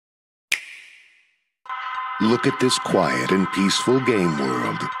Look at this quiet and peaceful game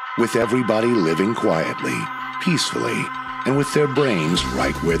world, with everybody living quietly, peacefully, and with their brains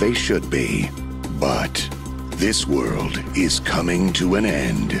right where they should be. But this world is coming to an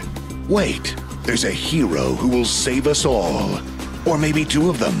end. Wait, there's a hero who will save us all. Or maybe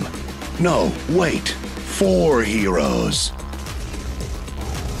two of them. No, wait, 4 heroes.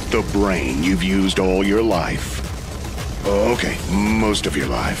 The brain you've used all your life. Okay, most of your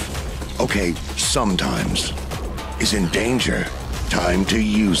life. Okay, sometimes. Is in danger. Time to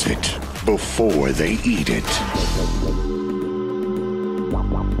use it before they eat it.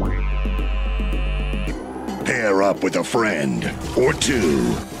 Pair up with a friend, or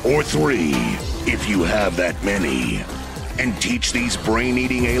 2, or 3, if you have that many. And teach these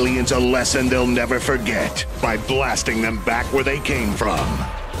brain-eating aliens a lesson they'll never forget by blasting them back where they came from.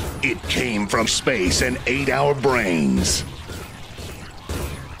 It came from space and ate our brains.